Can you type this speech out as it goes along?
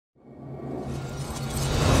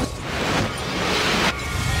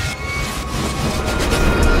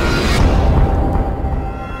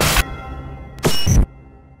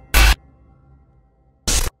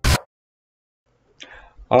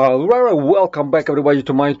Welcome back everybody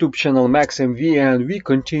to my YouTube channel MAKSYMV, and we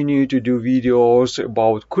continue to do videos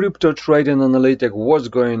about crypto trading analytics, what's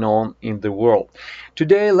going on in the world.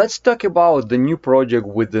 Today let's talk about the new project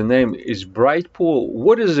with the name is Brightpool.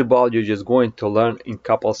 What is it about? You're just going to learn in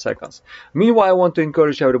couple seconds. Meanwhile, I want to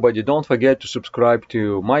encourage everybody, don't forget to subscribe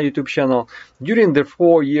to my YouTube channel. During the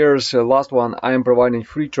 4 years last one, I am providing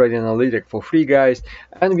free trading analytics for free, guys,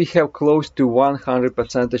 and we have close to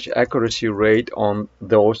 100% accuracy rate on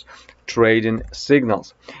those trading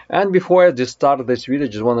signals. And before I just start this video, I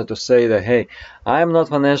just wanted to say that, hey, I am not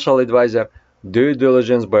financial advisor. Do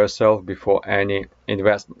diligence by yourself before any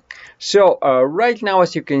investment. So right now,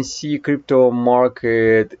 as you can see, crypto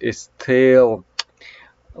market is still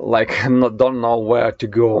like don't know where to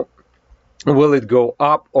go. Will it go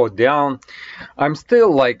up or down? I'm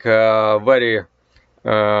still like very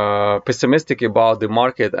pessimistic about the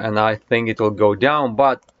market, and I think it will go down,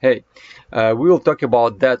 but hey, we will talk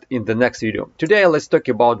about that in the next video. Today let's talk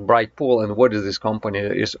about Brightpool and what is this company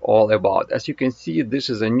is all about. As you can see, this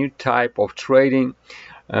is a new type of trading.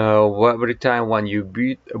 Every time when you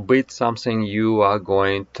beat something, you are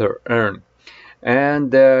going to earn.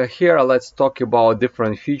 And here let's talk about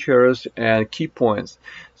different features and key points.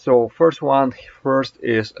 So first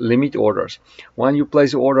is limit orders. When you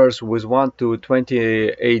place orders with 1 to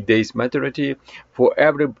 28 days maturity, for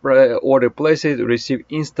every order placed, receive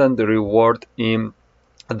instant reward in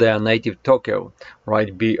their native token,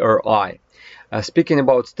 right? BRI. Speaking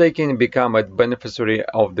about staking, become a beneficiary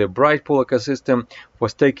of the Brightpool ecosystem. For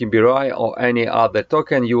staking BRI or any other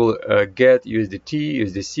token, you will get USDT,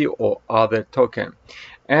 USDC, or other token.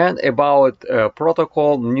 And about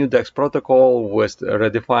protocol, new DEX protocol with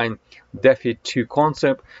redefined DeFi 2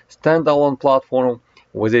 concept, standalone platform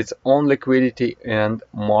with its own liquidity and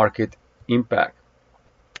market impact.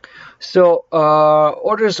 So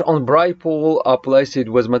orders on Brightpool are placed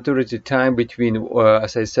with maturity time between,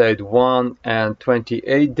 as I said, 1 and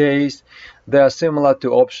 28 days. They are similar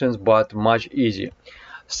to options, but much easier.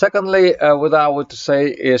 Secondly, what I would say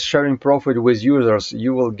is sharing profit with users.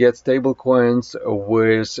 You will get stable coins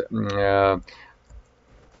with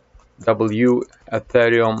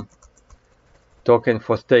Ethereum token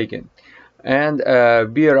for staking. And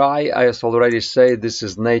BRI, as already said, this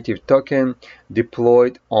is native token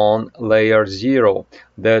deployed on layer 0.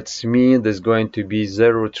 That means there's going to be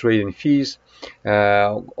 0 trading fees.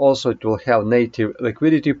 Also, it will have native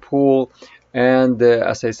liquidity pool. And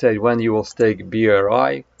as I said, when you will stake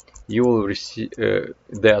BRI, you will receive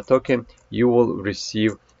their token. You will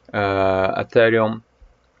receive Ethereum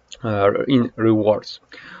in rewards.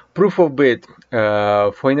 Proof of bid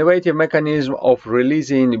for innovative mechanism of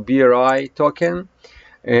releasing BRI token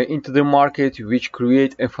into the market, which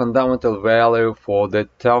create a fundamental value for the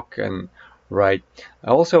token, right? I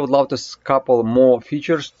also would love to couple more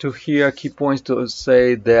features to here. Key points to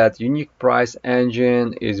say that unique price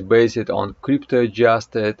engine is based on crypto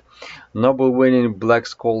adjusted, noble winning black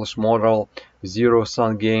scholes model, zero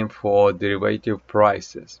sum game for derivative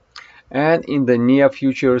prices. And in the near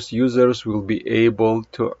future, users will be able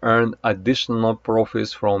to earn additional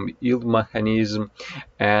profits from yield mechanism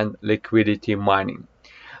and liquidity mining.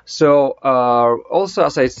 So also,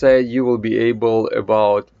 as I said, you will be able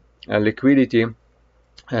about liquidity,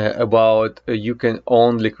 you can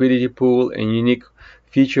own liquidity pool, and unique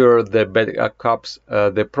feature that backups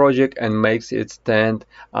the project and makes it stand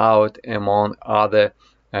out among other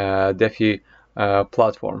DeFi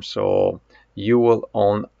platforms. So you will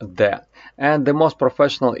own that. And the most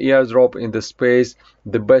professional airdrop in the space,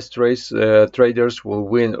 the best traders will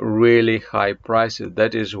win really high prices.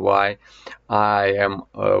 That is why I am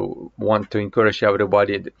want to encourage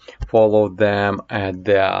everybody to follow them at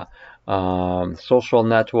their social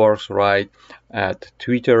networks, right, at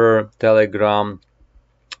Twitter, Telegram,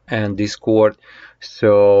 and Discord.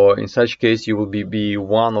 So in such case, you will be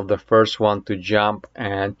one of the first one to jump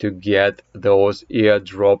and to get those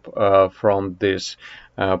airdrop from this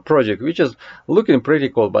project, which is looking pretty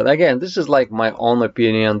cool. But again, this is like my own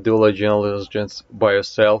opinion. Do diligence by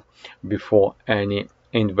yourself before any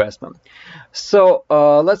investment. So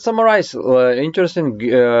let's summarize. Interesting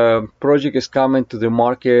project is coming to the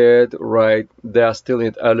market, right? They are still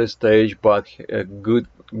in early stage, but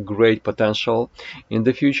great potential in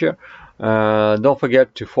the future. Don't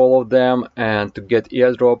forget to follow them and to get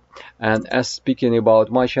airdrop. And as speaking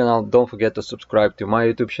about my channel, don't forget to subscribe to my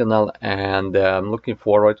YouTube channel, and I'm looking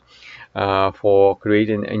forward for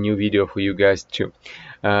creating a new video for you guys too.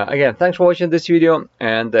 Again, thanks for watching this video,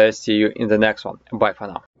 and see you in the next one. Bye for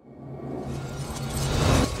now.